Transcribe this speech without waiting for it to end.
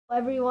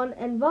Everyone,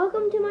 and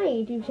welcome to my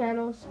YouTube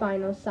channel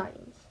Spino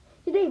Science.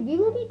 Today we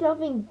will be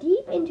delving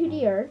deep into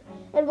the earth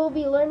and we'll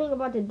be learning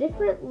about the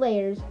different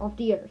layers of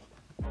the earth.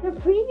 In a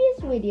previous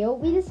video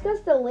we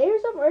discussed the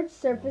layers of Earth's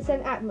surface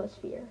and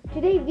atmosphere.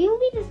 Today we will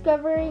be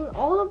discovering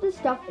all of the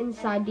stuff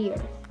inside the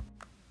earth.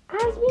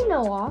 As we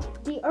know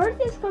of, the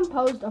earth is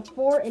composed of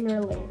four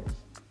inner layers: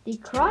 the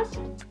crust,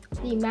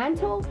 the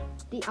mantle,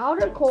 the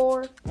outer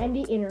core, and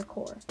the inner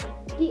core.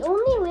 The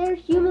only layer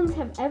humans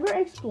have ever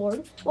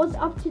explored was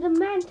up to the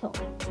mantle.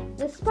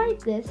 Despite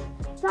this,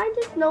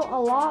 scientists know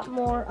a lot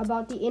more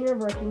about the inner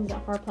workings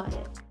of our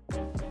planet.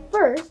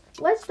 First,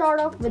 let's start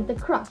off with the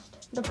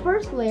crust, the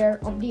first layer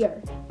of the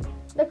earth.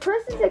 The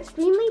crust is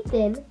extremely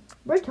thin,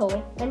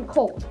 brittle, and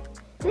cold.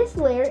 This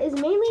layer is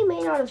mainly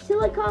made out of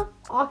silica,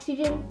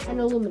 oxygen, and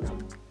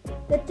aluminum.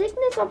 The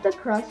thickness of the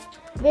crust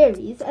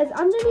varies, as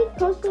underneath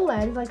coastal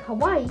lands like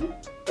Hawaii,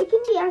 it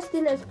can be as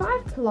thin as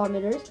 5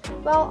 kilometers,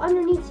 while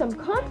underneath some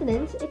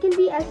continents, it can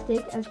be as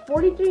thick as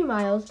 43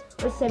 miles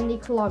or 70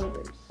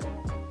 kilometers.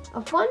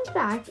 A fun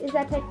fact is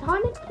that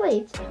tectonic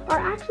plates are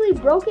actually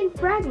broken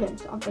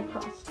fragments of the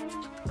crust.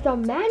 The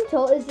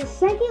mantle is the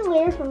second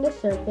layer from the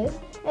surface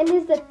and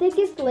is the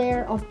thickest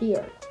layer of the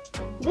earth.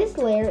 This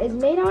layer is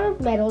made out of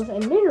metals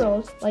and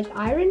minerals like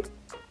iron,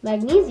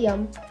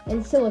 magnesium,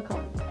 and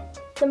silicon.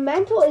 The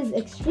mantle is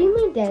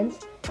extremely dense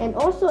and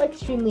also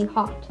extremely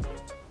hot.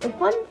 A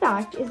fun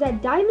fact is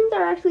that diamonds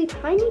are actually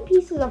tiny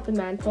pieces of the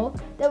mantle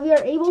that we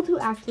are able to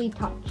actually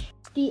touch.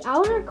 The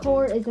outer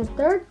core is the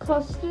third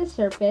closest to the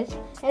surface,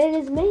 and it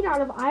is made out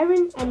of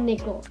iron and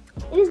nickel.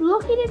 It is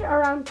located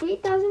around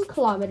 3,000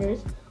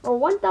 kilometers or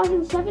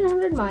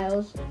 1,700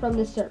 miles from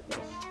the surface.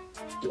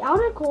 The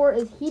outer core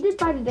is heated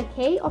by the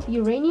decay of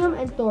uranium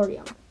and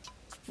thorium.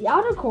 The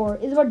outer core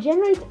is what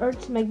generates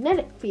Earth's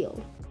magnetic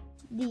field.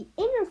 The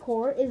inner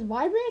core is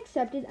widely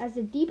accepted as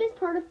the deepest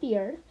part of the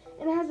Earth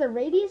and has a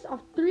radius of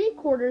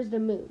 3/4 the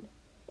moon.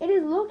 It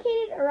is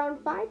located around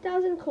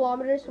 5,000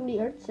 kilometers from the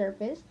Earth's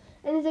surface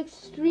and is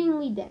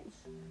extremely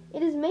dense.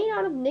 It is made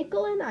out of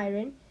nickel and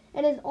iron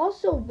and is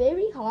also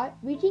very hot,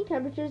 reaching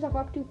temperatures of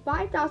up to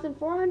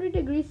 5,400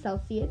 degrees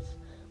Celsius,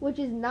 which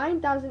is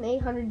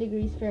 9,800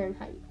 degrees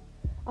Fahrenheit.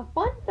 A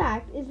fun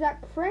fact is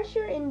that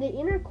pressure in the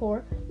inner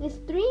core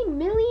is 3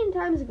 million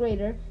times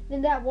greater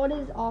than that what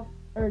is off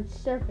Earth's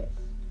surface.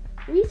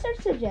 Research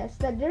suggests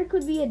that there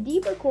could be a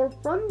deeper core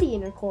from the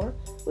inner core,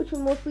 which will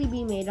mostly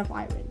be made of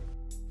iron.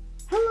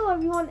 Hello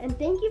everyone, and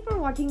thank you for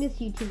watching this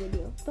YouTube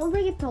video. Don't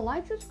forget to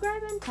like,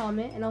 subscribe, and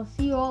comment, and I'll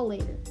see you all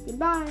later.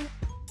 Goodbye!